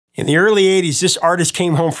In the early 80s, this artist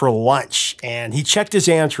came home for lunch and he checked his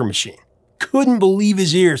answering machine. Couldn't believe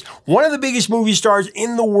his ears. One of the biggest movie stars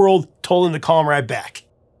in the world told him to call him right back.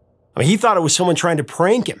 I mean, he thought it was someone trying to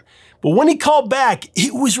prank him. But when he called back,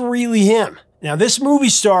 it was really him. Now, this movie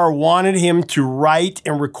star wanted him to write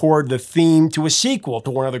and record the theme to a sequel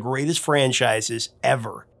to one of the greatest franchises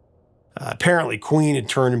ever. Apparently, Queen had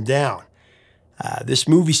turned him down. This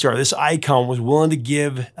movie star, this icon, was willing to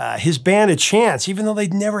give his band a chance, even though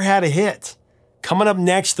they'd never had a hit. Coming up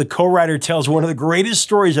next, the co-writer tells one of the greatest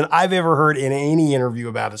stories that I've ever heard in any interview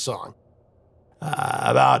about a song.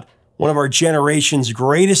 About one of our generation's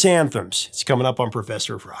greatest anthems. It's coming up on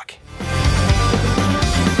Professor of Rock.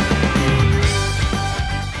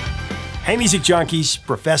 Hey, music junkies,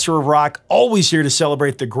 Professor of Rock, always here to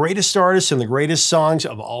celebrate the greatest artists and the greatest songs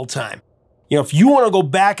of all time. You know, if you want to go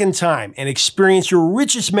back in time and experience your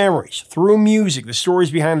richest memories through music, the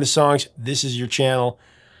stories behind the songs, this is your channel.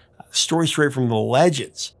 Stories straight from the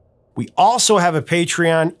legends. We also have a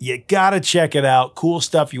Patreon. You gotta check it out. Cool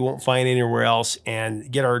stuff you won't find anywhere else.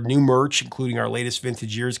 And get our new merch, including our latest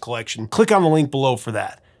Vintage Years collection. Click on the link below for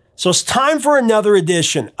that. So it's time for another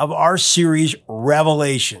edition of our series,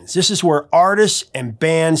 Revelations. This is where artists and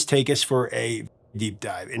bands take us for a deep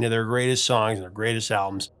dive into their greatest songs and their greatest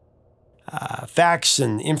albums. Facts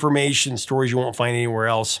and information, stories you won't find anywhere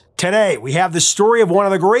else. Today, we have the story of one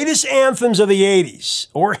of the greatest anthems of the 80s,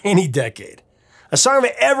 or any decade. A song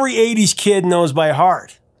that every 80s kid knows by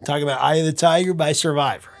heart. I'm talking about Eye of the Tiger by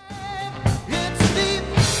Survivor.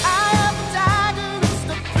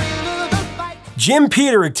 Jim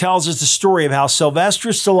Peterik tells us the story of how Sylvester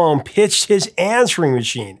Stallone pitched his answering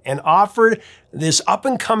machine and offered this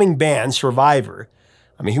up-and-coming band, Survivor,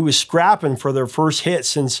 who was scrapping for their first hit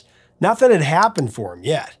since nothing had happened for him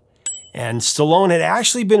yet. And Stallone had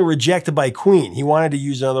actually been rejected by Queen. He wanted to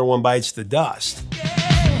use Another One Bites the Dust.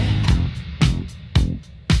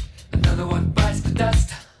 Another one bites the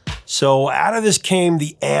dust. So out of this came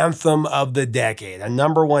the anthem of the decade, a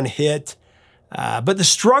 #1 hit. But the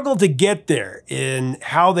struggle to get there in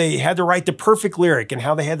how they had to write the perfect lyric and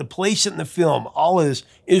how they had to place it in the film, all is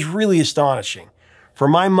really astonishing. For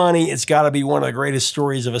my money, it's got to be one of the greatest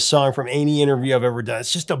stories of a song from any interview I've ever done.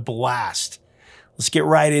 It's just a blast. Let's get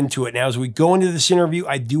right into it. Now, as we go into this interview,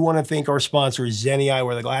 I do want to thank our sponsor, Zenni,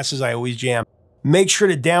 where the glasses I always jam. Make sure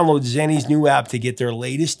to download Zenni's new app to get their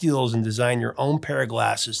latest deals and design your own pair of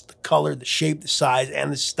glasses, the color, the shape, the size,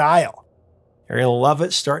 and the style. You're going to love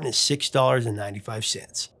it, starting at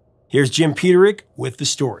 $6.95. Here's Jim Peterik with the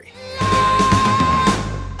story.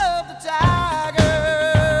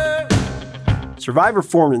 Survivor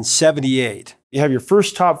formed in '78. You have your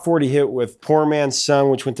first top 40 hit with Poor Man's Son,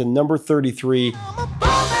 which went to number 33.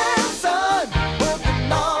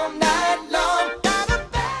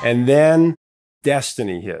 And then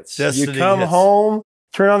Destiny hits. You come home,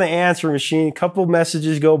 turn on the answering machine, a couple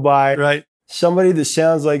messages go by. Right. Somebody that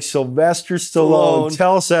sounds like Sylvester Stallone.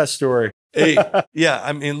 Tell us that story. Hey,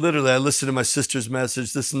 yeah, literally, I listened to my sister's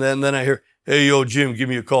message, this and that, and then I hear, hey, yo, Jim, give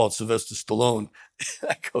me a call. It's Sylvester Stallone.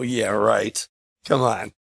 I go, yeah, right. Come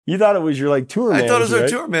on. You thought it was your tour manager, I thought it was our right?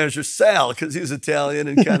 tour manager, Sal, because he was Italian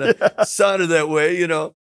and kind of sounded that way, you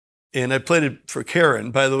know. And I played it for Karen.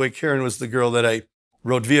 By the way, Karen was the girl that I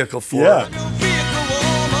wrote Vehicle for. Yeah.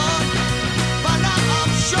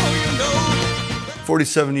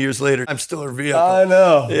 47 years later, I'm still her vehicle. I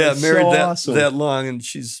know. Yeah, that's married so that, awesome. that long, and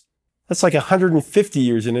she's... That's like 150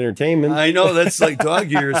 years in entertainment. I know, that's like dog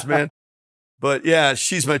years, man. But yeah,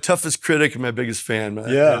 she's my toughest critic and my biggest fan.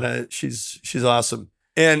 Yeah. And she's awesome.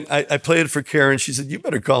 And I played it for Karen. She said, you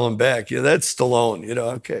better call him back. Yeah, that's Stallone, you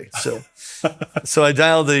know, okay. So so I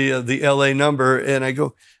dialed the LA number and I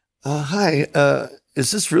go, hi,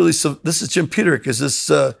 is this really, this is Jim Peterik. Is this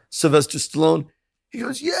Sylvester Stallone? He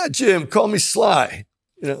goes, yeah, Jim, call me Sly.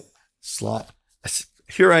 You know, Sly. I said,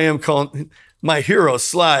 here I am calling my hero,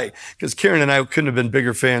 Sly, because Karen and I couldn't have been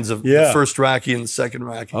bigger fans of the first Rocky and the second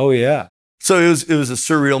Rocky. Oh, yeah. So it was a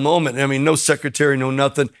surreal moment. I mean, no secretary, no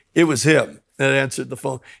nothing. It was him that answered the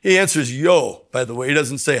phone. He answers yo, by the way. He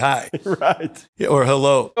doesn't say hi. Right. Or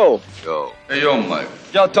hello. Yo. Yo. Hey, yo, Mike.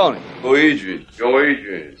 Yo, Tony. Go, Adrian. Yo,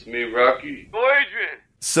 Adrian. It's me, Rocky. Go, Adrian.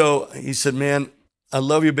 So he said, man, I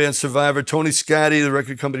love your band Survivor. Tony Scotti, the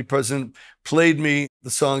record company president, played me the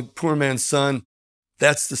song Poor Man's Son.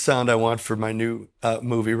 That's the sound I want for my new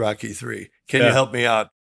movie, Rocky 3. Can you help me out?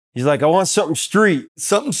 He's like, I want something street.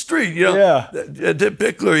 Something street, you know? Yeah. Dick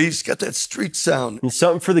Bickler, he's got that street sound. And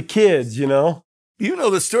something for the kids, you know? You know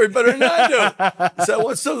the story better than I do. So I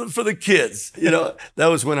want something for the kids. You know, that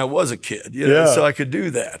was when I was a kid, you know, so I could do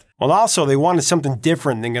that. Well, also, they wanted something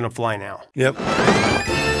different than Gonna Fly Now. Yep.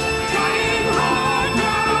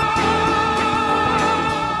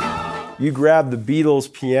 you grabbed the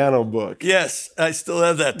Beatles piano book. Yes, I still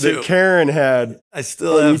have that too. That Karen had. I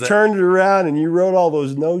still have that. You turned it around and you wrote all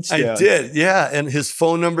those notes down. I did, yeah. And his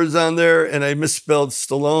phone number's on there, and I misspelled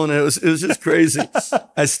Stallone. And it was just crazy.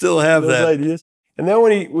 I still have those that. ideas. And then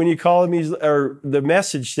when you called me, or the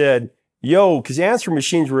message said, yo, because answer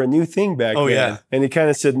machines were a new thing back then. Yeah. And he kind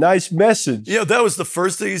of said, nice message. Yeah, that was the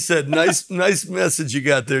first thing he said. Nice message you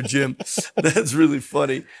got there, Jim. That's really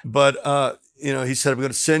funny. But, he said, I'm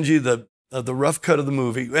going to send you the rough cut of the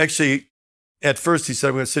movie. Actually, at first he said,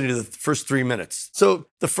 I'm going to send you the first 3 minutes. So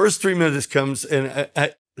the first 3 minutes comes, and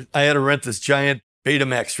I had to rent this giant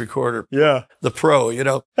Betamax recorder. Yeah. The Pro,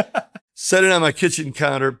 set it on my kitchen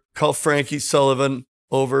counter, call Frankie Sullivan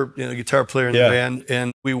over, guitar player in the band.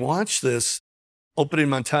 And we watched this opening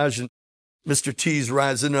montage, and Mr. T's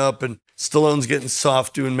rising up and Stallone's getting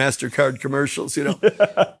soft doing MasterCard commercials,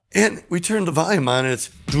 And we turned the volume on, and it's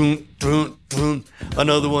boom, boom, boom.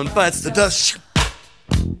 Another one bites the dust.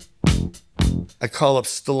 I call up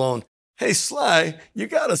Stallone. Hey, Sly, you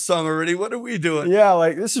got a song already. What are we doing? Yeah,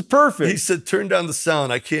 like, this is perfect. He said, turn down the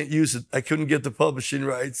sound. I can't use it. I couldn't get the publishing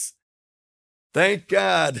rights. Thank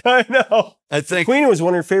God. I know. I think Queen was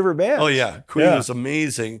one of your favorite bands. Oh, yeah. Queen was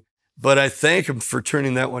amazing. But I thank him for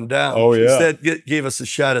turning that one down. Oh, yeah. That gave us a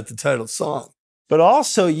shot at the title song. But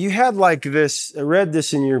also, you had like this, I read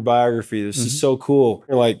this in your biography. This is so cool.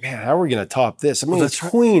 You're like, man, how are we going to top this? I mean, it's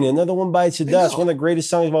Queen, Another One Bites the Dust, one of the greatest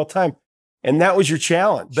songs of all time. And that was your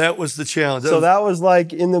challenge. That was the challenge. That was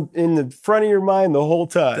like in the front of your mind the whole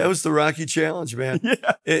time. That was the Rocky challenge, man.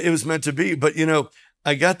 Yeah. It was meant to be. But,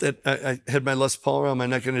 I got that. I had my Les Paul around my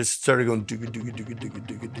neck, and it started going dooga dooga dooga dooga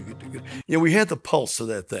dooga dooga dooga. We had the pulse of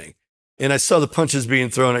that thing, and I saw the punches being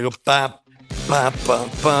thrown. I go bop, bop, bop,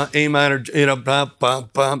 bop, A minor, bop, bop,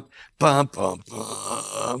 bop, bop, bop, bop,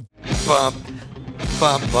 bop,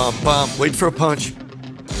 bop, bop, bop. Wait for a punch.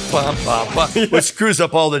 Bop, bop, bop. Which screws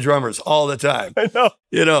up all the drummers all the time. I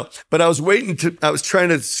know. But I was trying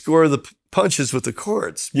to score the punches with the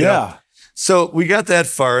chords. Yeah. So we got that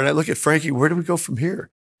far, and I look at Frankie, where do we go from here?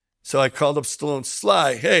 So I called up Stallone,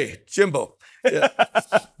 Sly, hey, Jimbo. Yeah.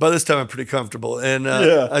 By this time, I'm pretty comfortable. And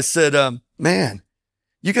I said, man,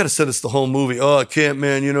 you got to send us the whole movie. Oh, I can't,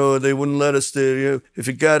 man. They wouldn't let us there. If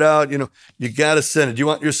it got out, you got to send it. Do you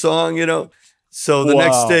want your song, So the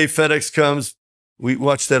next day, FedEx comes. We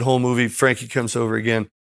watched that whole movie. Frankie comes over again.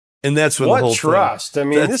 And that's when the whole trust. thing. I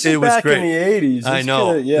mean, this is back in the 80s. I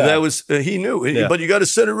know. That was, he knew. But you got to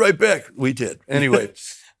send it right back. We did. Anyway.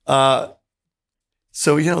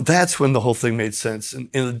 So, that's when the whole thing made sense.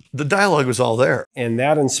 And the dialogue was all there. And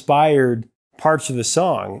that inspired parts of the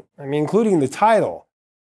song. I mean, including the title.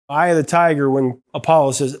 Eye of the Tiger, when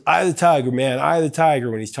Apollo says, Eye of the Tiger, man, Eye of the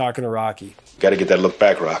Tiger, when he's talking to Rocky. Got to get that look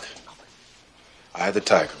back, Rock. Eye of the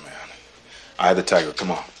Tiger, man. Eye of the Tiger,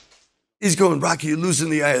 come on. He's going, Rocky, you're losing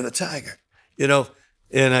the eye of the tiger,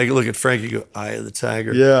 And I look at Frankie and go, Eye of the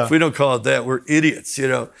Tiger. Yeah. If we don't call it that, we're idiots,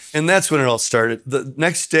 And that's when it all started. The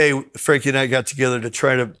next day, Frankie and I got together to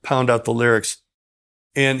try to pound out the lyrics.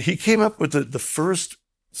 And he came up with the first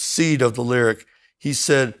seed of the lyric. He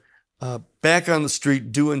said, back on the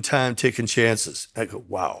street, doing time, taking chances. I go,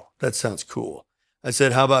 wow, that sounds cool. I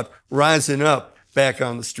said, how about rising up, back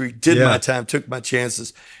on the street, did my time, took my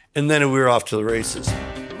chances. And then we were off to the races.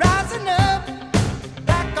 Rising up,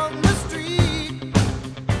 back on the street.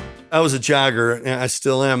 I was a jogger, and I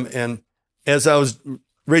still am. And as I was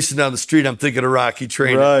racing down the street, I'm thinking of Rocky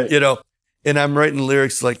training, right. And I'm writing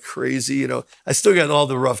lyrics like crazy, I still got all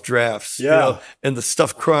the rough drafts, and the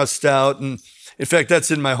stuff crossed out. And in fact,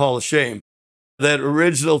 that's in my Hall of Shame. That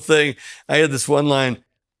original thing, I had this one line,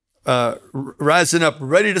 rising up,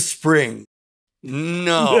 ready to spring.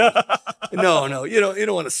 No, no, you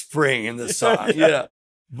don't want to spring in this song. Yeah.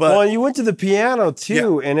 But you went to the piano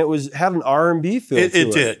too, and it had an R&B feel to it.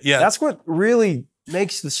 It did, yeah. That's what really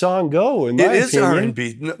makes the song go, in my opinion. It is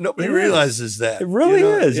R&B. Nobody realizes that. It really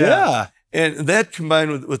is, yeah. And that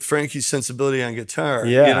combined with Frankie's sensibility on guitar,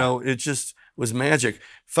 it just was magic.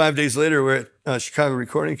 5 days later, we're at Chicago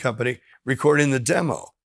Recording Company recording the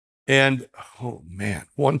demo. And, oh man,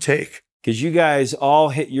 one take. Because you guys all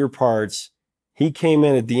hit your parts. He came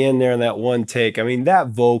in at the end there in that one take. I mean, that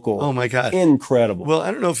vocal. Oh, my God. Incredible. Well, I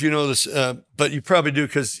don't know if you know this, but you probably do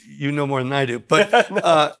because you know more than I do. But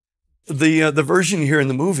the version you hear in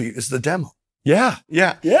the movie is the demo. Yeah.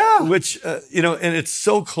 Yeah. Yeah. Which, and it's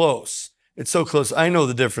so close. It's so close. I know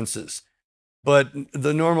the differences. But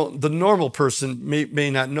the normal person may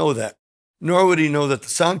not know that. Nor would he know that the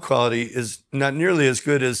sound quality is not nearly as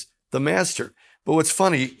good as the master. But what's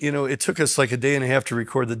funny, it took us like a day and a half to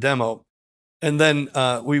record the demo. And then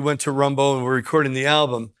we went to Rumbo and we're recording the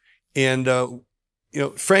album. And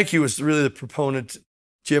Frankie was really the proponent.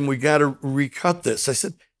 Jim, we got to recut this. I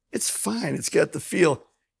said, it's fine. It's got the feel.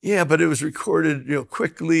 Yeah, but it was recorded,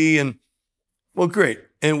 quickly and, well, great.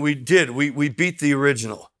 And we did. We beat the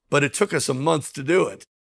original, but it took us a month to do it,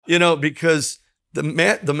 because the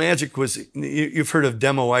magic was, you've heard of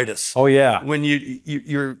demoitis. Oh, yeah. When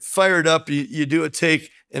you're fired up, you do a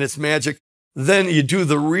take and it's magic. Then you do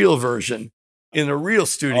the real version in a real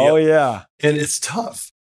studio. Oh, yeah. And it's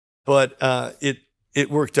tough, but it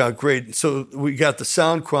worked out great. So we got the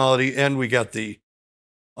sound quality and we got the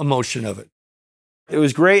emotion of it. It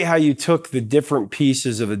was great how you took the different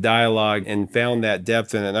pieces of the dialogue and found that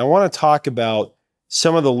depth in it. And I want to talk about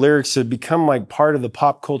some of the lyrics that become like part of the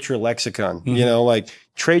pop culture lexicon, like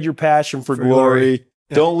trade your passion for glory.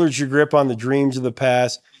 Yeah. Don't lose your grip on the dreams of the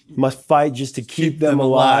past. You must fight just to keep them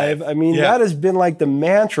alive. I mean, that has been like the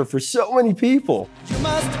mantra for so many people. You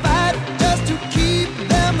must fight just to keep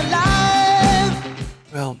them alive.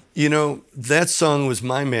 Well, that song was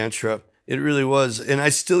my mantra. It really was. And I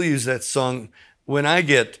still use that song when I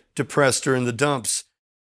get depressed or in the dumps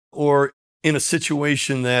or in a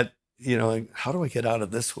situation that, like, how do I get out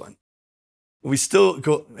of this one? We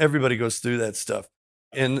still everybody goes through that stuff.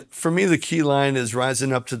 And for me, the key line is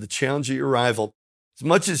rising up to the challenge of your rival. As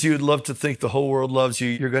much as you'd love to think the whole world loves you,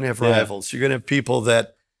 you're going to have rivals. You're going to have people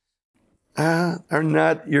that are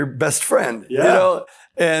not your best friend,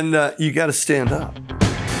 and you got to stand up.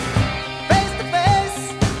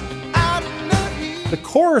 The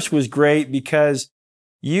chorus was great because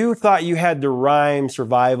you thought you had to rhyme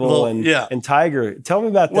survival and tiger. Tell me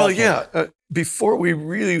about that. Well, before we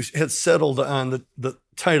really had settled on the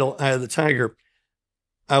title, Eye of the Tiger,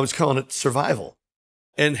 I was calling it survival.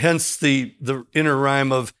 And hence the inner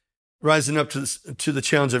rhyme of rising up to the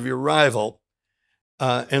challenge of your rival.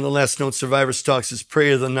 And the last note, survivor stalks his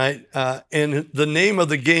prey of the night. And the name of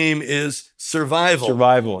the game is survival.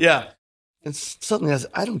 Survival. Yeah. And suddenly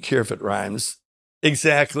I don't care if it rhymes.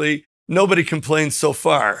 Exactly. Nobody complains so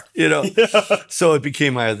far, So it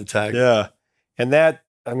became Eye of the Tiger. Yeah. And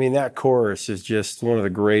that chorus is just one of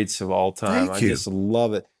the greats of all time. Thank you. Just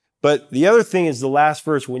love it. But the other thing is the last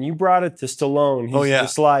verse. When you brought it to Stallone, to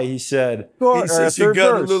Sly, he said, he says, you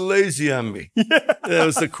got a little lazy on me. Yeah. That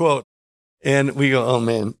was the quote. And we go, oh,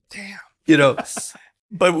 man, damn.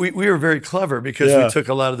 But we were very clever because we took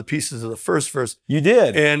a lot of the pieces of the first verse. You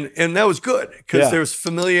did. And that was good because there was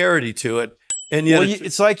familiarity to it. And yet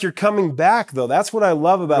it's like you're coming back, though. That's what I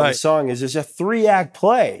love about the song is it's a 3-act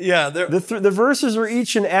play. Yeah. The verses are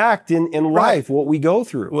each an act in life, what we go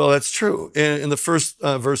through. Well, that's true. And in the first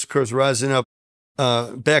verse, of course, rising up,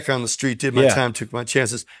 back on the street, did my time, took my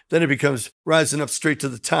chances. Then it becomes rising up straight to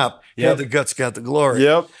the top. Had the guts, got the glory.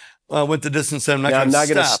 Yep. Went the distance, and I'm not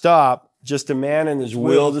going to stop. Just a man and his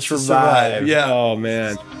will to survive. Yeah. Oh,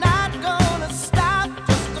 man.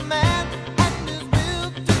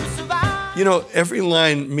 Every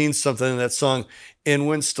line means something in that song. And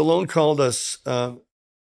when Stallone called us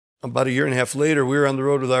about a year and a half later, we were on the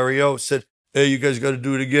road with REO, said, hey, you guys got to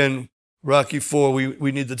do it again. Rocky IV,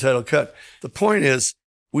 we need the title cut. The point is,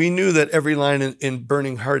 we knew that every line in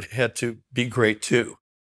Burning Heart had to be great, too.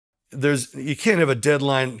 You can't have a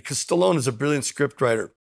deadline, because Stallone is a brilliant script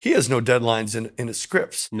writer. He has no deadlines in his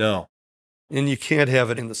scripts. No. And you can't have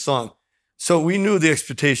it in the song. So we knew the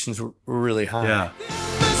expectations were really high. Yeah.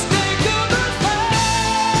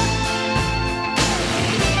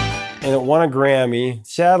 And it won a Grammy.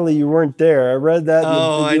 Sadly, you weren't there. I read that.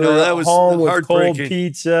 I know. That was home with cold heartbreaking.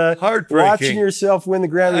 pizza. Heartbreaking. Watching yourself win the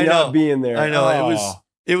Grammy, not being there. I know.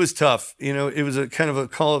 It was tough. It was a kind of a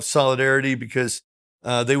call of solidarity because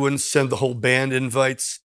they wouldn't send the whole band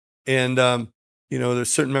invites. And,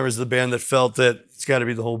 there's certain members of the band that felt that it's got to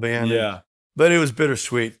be the whole band. Yeah. But it was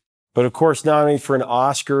bittersweet. But of course, nominated for an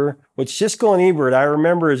Oscar, which Siskel and Ebert, I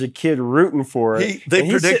remember as a kid rooting for it. They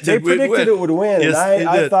predicted it would win. Yes, and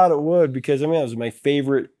I thought it would because, it was my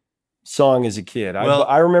favorite song as a kid.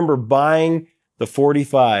 I remember buying the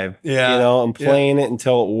 45, and playing it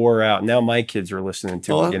until it wore out. Now my kids are listening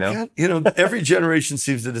to it, every generation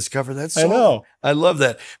seems to discover that song. I know. I love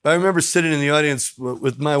that. But I remember sitting in the audience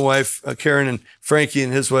with my wife, Karen, and Frankie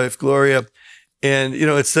and his wife, Gloria. And,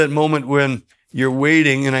 it's that moment when you're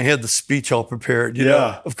waiting, and I had the speech all prepared.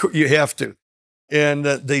 Of course, you have to. And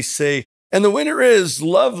they say, and the winner is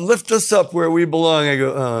Love Lift Us Up Where We Belong. I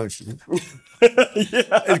go, oh, shit.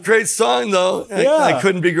 It's a great song, though. I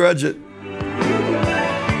couldn't begrudge it.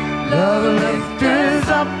 Love lift us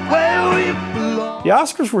up where we belong. The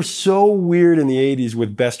Oscars were so weird in the 80s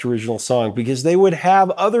with Best Original Song because they would have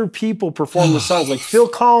other people perform the songs. Like Phil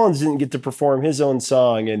Collins didn't get to perform his own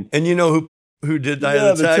song. And you know who who did Eye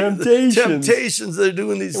of the Tiger. Temptations. Temptations. They're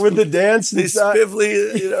doing these with the dance, these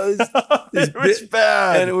spiffly, you know. It was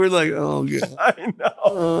bad, and we're like, oh god, I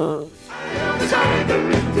know.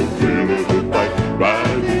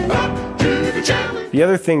 The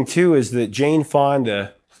other thing too is that Jane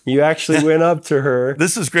Fonda, you actually went up to her.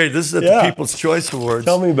 This is great. This is at the People's Choice Awards.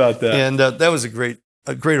 Tell me about that. And that was a great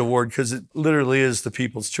award because it literally is the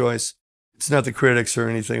People's Choice. It's not the critics or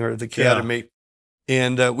anything or the Academy.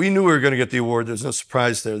 And we knew we were going to get the award. There's no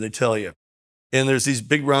surprise there. They tell you. And there's these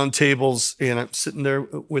big round tables, and I'm sitting there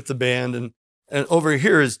with the band, and over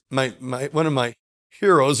here is my one of my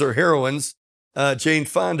heroes or heroines, Jane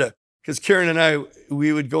Fonda. Because Karen and I,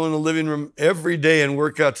 we would go in the living room every day and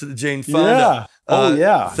work out to the Jane Fonda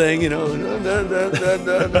thing, you know.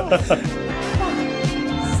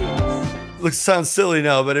 Sounds silly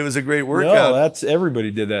now, but it was a great workout. No, everybody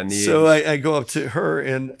did that in the 80s. So I go up to her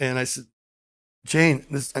and I said, Jane,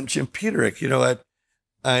 I'm Jim Peterik. You know,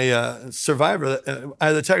 I Survivor, Eye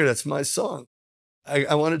of the Tiger, that's my song.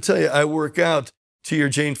 I want to tell you, I work out to your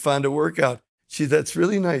Jane Fonda workout. That's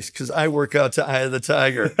really nice because I work out to Eye of the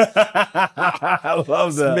Tiger. I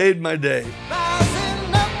love that. It made my day.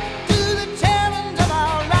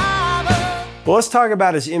 Well, let's talk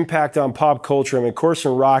about his impact on pop culture. I mean, of course,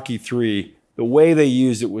 in Rocky III, the way they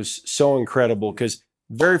used it was so incredible because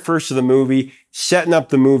very first of the movie, setting up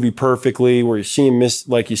the movie perfectly, where you see him,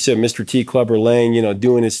 like you said, Mr. T. Clubber Lang, you know,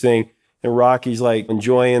 doing his thing. And Rocky's like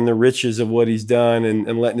enjoying the riches of what he's done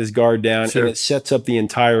and letting his guard down. Sure. And it sets up the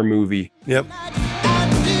entire movie. Yep.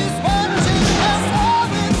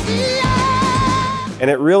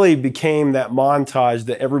 And it really became that montage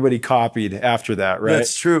that everybody copied after that, right?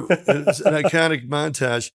 That's true. It's an iconic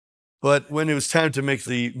montage. But when it was time to make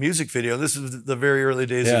the music video, this is the very early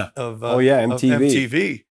days of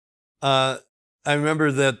MTV. I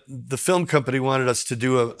remember that the film company wanted us to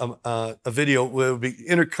do a video where it would be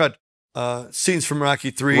intercut scenes from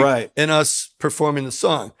Rocky III and us performing the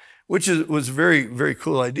song, which was a very, very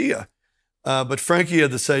cool idea. But Frankie had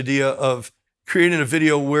this idea of creating a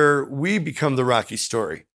video where we become the Rocky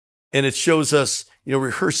story. And it shows us, you know,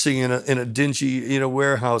 rehearsing in a dingy, you know,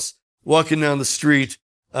 warehouse, walking down the street,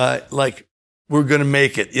 like we're going to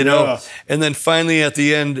make it, you know? And then finally at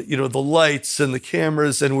the end, you know, the lights and the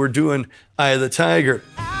cameras, and we're doing Eye of the Tiger.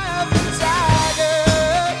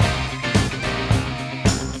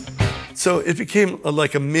 So it became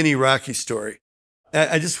like a mini Rocky story.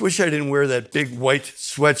 I just wish I didn't wear that big white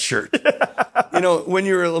sweatshirt. You know, when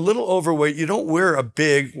you're a little overweight, you don't wear a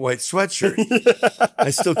big white sweatshirt.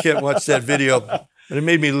 I still can't watch that video, but it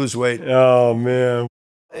made me lose weight. Oh, man.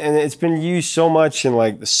 And it's been used so much in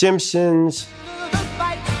like The Simpsons,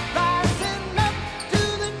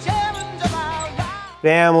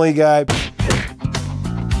 Family Guy.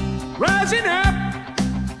 Rising up,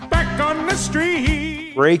 back on the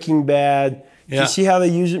street. Breaking Bad. Do you see how they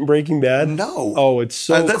use it in Breaking Bad? No. Oh, it's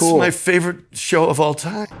so that's cool. my favorite show of all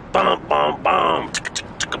time. Bum, bum, bum.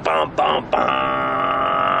 Bum, bum,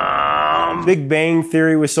 bum. Big Bang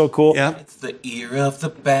Theory was so cool. Yeah. It's the ear of the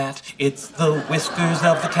bat, it's the whiskers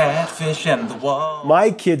of the catfish and the wall.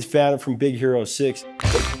 My kids found it from Big Hero 6.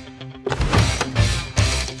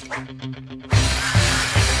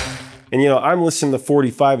 And, you know, I'm listening to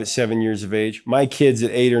 45 at 7 years of age. My kids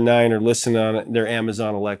at 8 or 9 are listening on their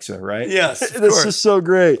Amazon Alexa, right? Yes, of This course. is so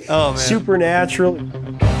great. Oh, man. Supernatural.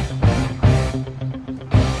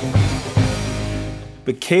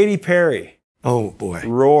 But Katy Perry. Oh, boy.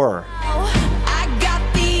 Roar. I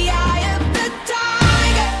got the eye of the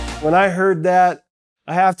tiger. When I heard that,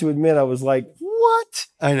 I have to admit, I was like, what?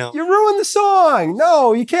 I know. You ruined the song.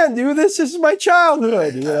 No, you can't do this. This is my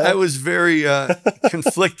childhood. You know? I was very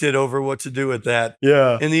conflicted over what to do with that.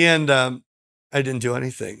 Yeah. In the end, I didn't do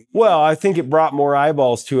anything. Well, I think it brought more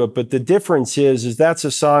eyeballs to it, but the difference is that's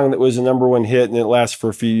a song that was a #1 hit and it lasts for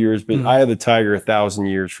a few years, but Eye of the Tiger 1,000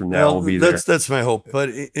 years from now will be there. That's my hope. But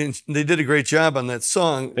they did a great job on that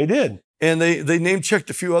song. They did. And they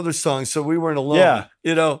name-checked a few other songs, so we weren't alone. Yeah.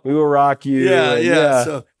 You know? We Will Rock You. Yeah.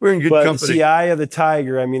 So we're in good but company. see, Eye of the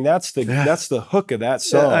Tiger, I mean, that's the hook of that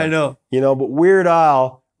song. Yeah, I know. You know, but Weird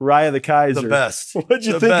Al, Raya the Kaiser. The best. What'd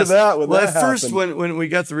you The think best. of that when well, that at first, happened? when we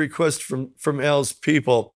got the request from Al's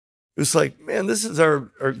people, it was like, man, this is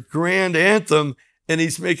our grand anthem, and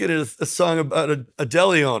he's making it a song about a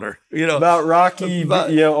deli owner. You know, About Rocky, you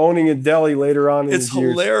know, owning a deli later on in it's his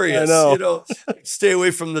years. hilarious. I know. You know, stay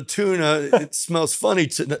away from the tuna. It smells funny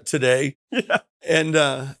today. Yeah. And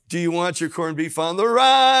do you want your corned beef on the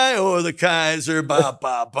rye or the Kaiser? Ba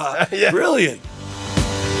ba ba. Yeah. Brilliant.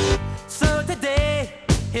 So today,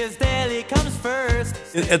 his deli comes first.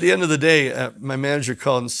 At the end of the day, my manager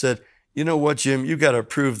called and said, you know what, Jim, you got to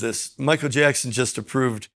approve this. Michael Jackson just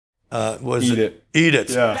approved, Eat It. Eat It.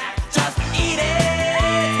 Yeah. Just eat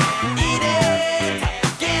it. Eat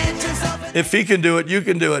it. Get yourself If he can do it, you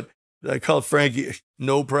can do it. I called Frankie,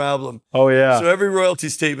 no problem. Oh, yeah. So every royalty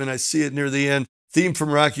statement, I see it near the end. Theme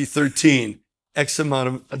from Rocky 13, X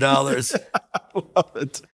amount of dollars. I love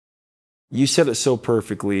it. You said it so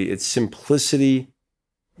perfectly. It's simplicity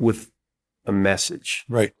with a message.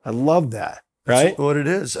 Right. I love that. Right? That's what it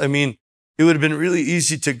is. I mean, it would have been really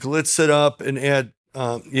easy to glitz it up and add,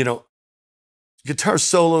 you know, guitar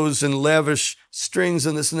solos and lavish strings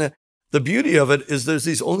and this and that. The beauty of it is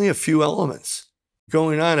there's only a few elements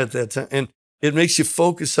going on at that time. And it makes you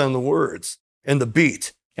focus on the words and the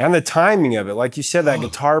beat. And the timing of it. Like you said, that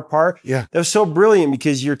guitar part. Yeah. That was so brilliant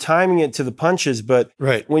because you're timing it to the punches. But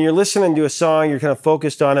Right. when you're listening to a song, you're kind of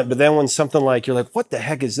focused on it. But then when something like, you're like, what the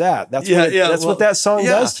heck is that? That's, what that song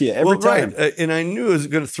does to you every time. Right. And I knew it was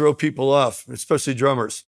going to throw people off, especially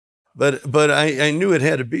drummers. But I knew it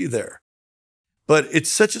had to be there. But it's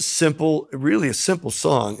such a simple, really a simple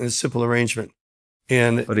song and a simple arrangement.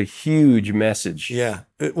 But a huge message. Yeah,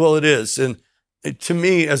 well, it is. And to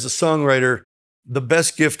me, as a songwriter, the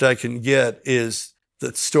best gift I can get is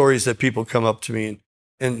the stories that people come up to me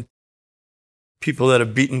and people that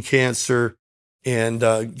have beaten cancer and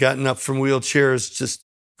gotten up from wheelchairs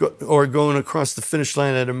or going across the finish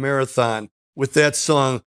line at a marathon with that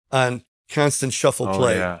song on constant shuffle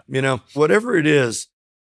play. Yeah. You know, whatever it is,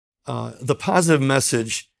 the positive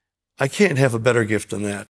message, I can't have a better gift than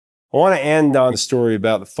that. I want to end on the story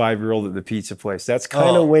about the 5-year-old at the pizza place. That's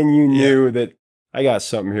kind of when you knew that I got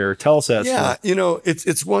something here. Tell us that story. You know,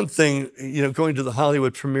 it's one thing, you know, going to the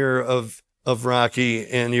Hollywood premiere of Rocky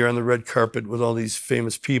and you're on the red carpet with all these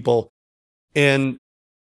famous people and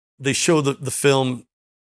they show the film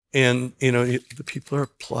and, you know, the people are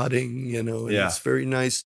applauding, you know, and it's very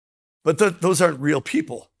nice. But those aren't real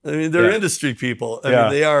people. I mean, they're industry people. I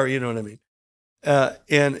mean, they are, you know what I mean?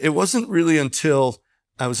 And it wasn't really until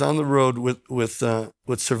I was on the road with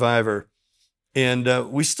Survivor,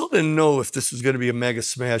 and we still didn't know if this was going to be a mega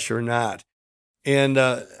smash or not. And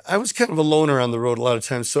I was kind of a loner on the road a lot of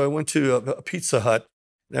times, so I went to a Pizza Hut.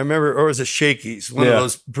 And I remember, or it was a Shakey's, one of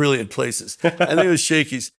those brilliant places. I think it was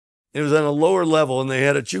Shakey's. It was on a lower level, and they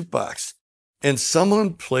had a jukebox. And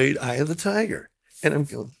someone played Eye of the Tiger. And I'm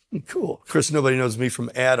going, cool. Of course, nobody knows me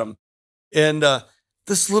from Adam. And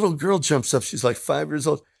this little girl jumps up. She's like 5 years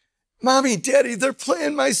old. Mommy, Daddy, they're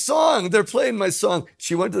playing my song. They're playing my song.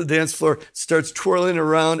 She went to the dance floor, starts twirling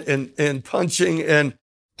around and punching. And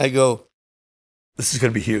I go, this is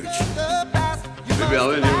going to be huge. Maybe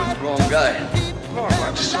I in here with the wrong guy.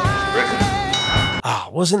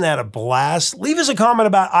 Wasn't that a blast? Leave us a comment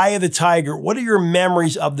about Eye of the Tiger. What are your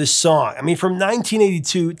memories of this song? I mean, from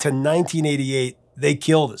 1982 to 1988, they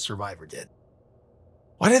killed it, Survivor did.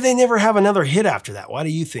 Why did they never have another hit after that? Why do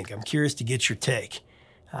you think? I'm curious to get your take.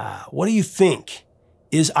 What do you think?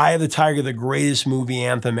 Is Eye of the Tiger the greatest movie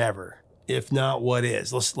anthem ever? If not, what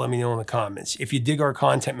is? Let me know in the comments. If you dig our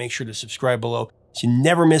content, make sure to subscribe below so you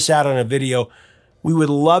never miss out on a video. We would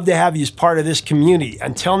love to have you as part of this community.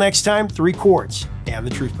 Until next time, 3 chords and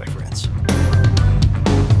the truth, my friends.